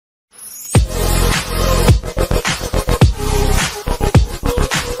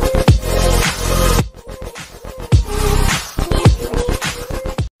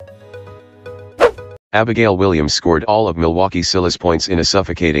Abigail Williams scored all of Milwaukee Scylla's points in a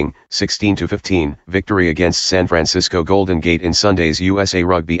suffocating, 16-15, victory against San Francisco Golden Gate in Sunday's USA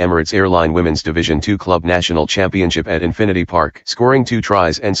Rugby Emirates Airline Women's Division II Club National Championship at Infinity Park. Scoring 2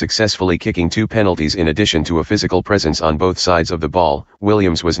 tries and successfully kicking 2 penalties in addition to a physical presence on both sides of the ball,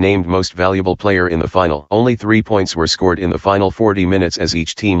 Williams was named Most Valuable Player in the final. Only 3 points were scored in the final 40 minutes as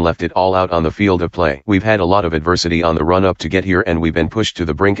each team left it all out on the field of play. "We've had a lot of adversity on the run-up to get here and we've been pushed to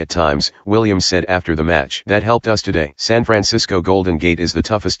the brink at times," Williams said after the match. "That helped us today. San Francisco Golden Gate is the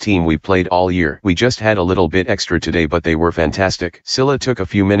toughest team we've played all year. We just had a little bit extra today but they were fantastic." Scylla took a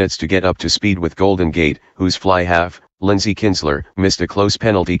few minutes to get up to speed with Golden Gate, whose fly half, Lindsay Kinsley, missed a close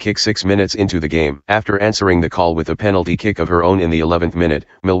penalty kick 6 minutes into the game. After answering the call with a penalty kick of her own in the 11th minute,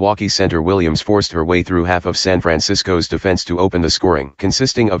 Milwaukee center Williams forced her way through half of San Francisco's defense to open the scoring.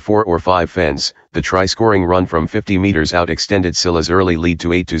 Consisting of 4 or 5 fens, the try-scoring run from 50 meters out extended Scylla's early lead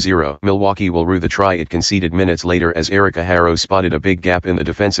to 8-0. Milwaukee will rue the try it conceded minutes later as Haro spotted a big gap in the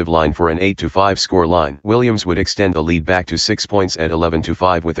defensive line for an 8-5 score line. Williams would extend the lead back to 6 points at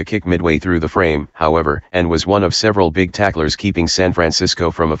 11-5 with a kick midway through the frame, however, and was one of several big tacklers keeping San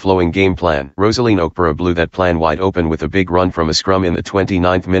Francisco from a flowing game plan. Rosaline Okpara blew that plan wide open with a big run from a scrum in the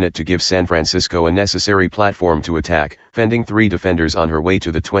 29th minute to give San Francisco a necessary platform to attack, fending 3 defenders on her way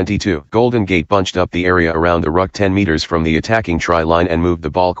to the 22. Golden Gate bunched up the area around the ruck 10 meters from the attacking try line and moved the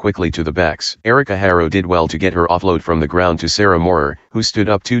ball quickly to the backs. Haro did well to get her offload from the ground to Maurer, who stood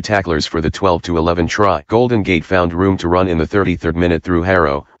up 2 tacklers for the 12-11 try. Golden Gate found room to run in the 33rd minute through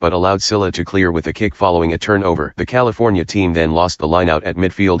Haro, but allowed Scylla to clear with a kick following a turnover. The California team then lost the lineout at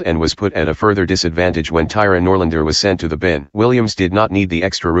midfield and was put at a further disadvantage when Norlander was sent to the bin. Williams did not need the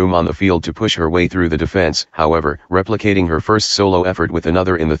extra room on the field to push her way through the defense, however, replicating her first solo effort with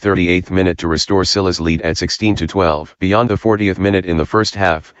another in the 38th minute to restore Scylla's lead at 16-12. Beyond the 40th minute in the first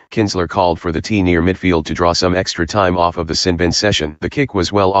half, Kinsley called for the tee near midfield to draw some extra time off of the sin bin session. The kick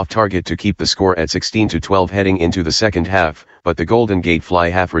was well off target to keep the score at 16-12 heading into the second half, but the Golden Gate fly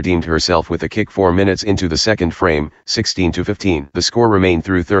half redeemed herself with a kick 4 minutes into the second frame, 16-15. The score remained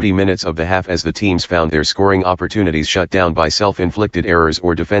through 30 minutes of the half as the teams found their scoring opportunities shut down by self-inflicted errors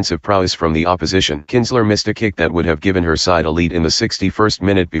or defensive prowess from the opposition. Kinsley missed a kick that would have given her side a lead in the 61st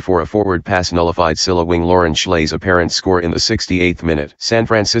minute before a forward pass nullified Scylla wing Lauren Schlei's apparent score in the 68th minute. San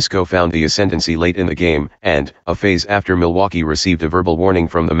Francisco found the ascendancy late in the game, and, a phase after Milwaukee received a verbal warning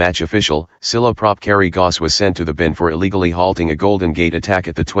from the match official, Scylla prop carry Goss was sent to the bin for illegally halting a Golden Gate attack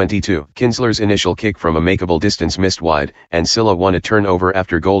at the 22. Kinsley's initial kick from a makeable distance missed wide, and Scylla won a turnover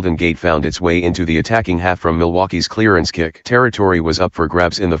after Golden Gate found its way into the attacking half from Milwaukee's clearance kick. Territory was up for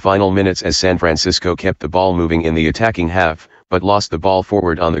grabs in the final minutes as San Francisco kept the ball moving in the attacking half, but lost the ball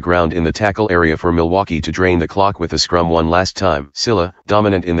forward on the ground in the tackle area for Milwaukee to drain the clock with a scrum one last time. Scylla,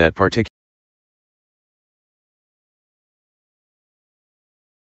 dominant in that particular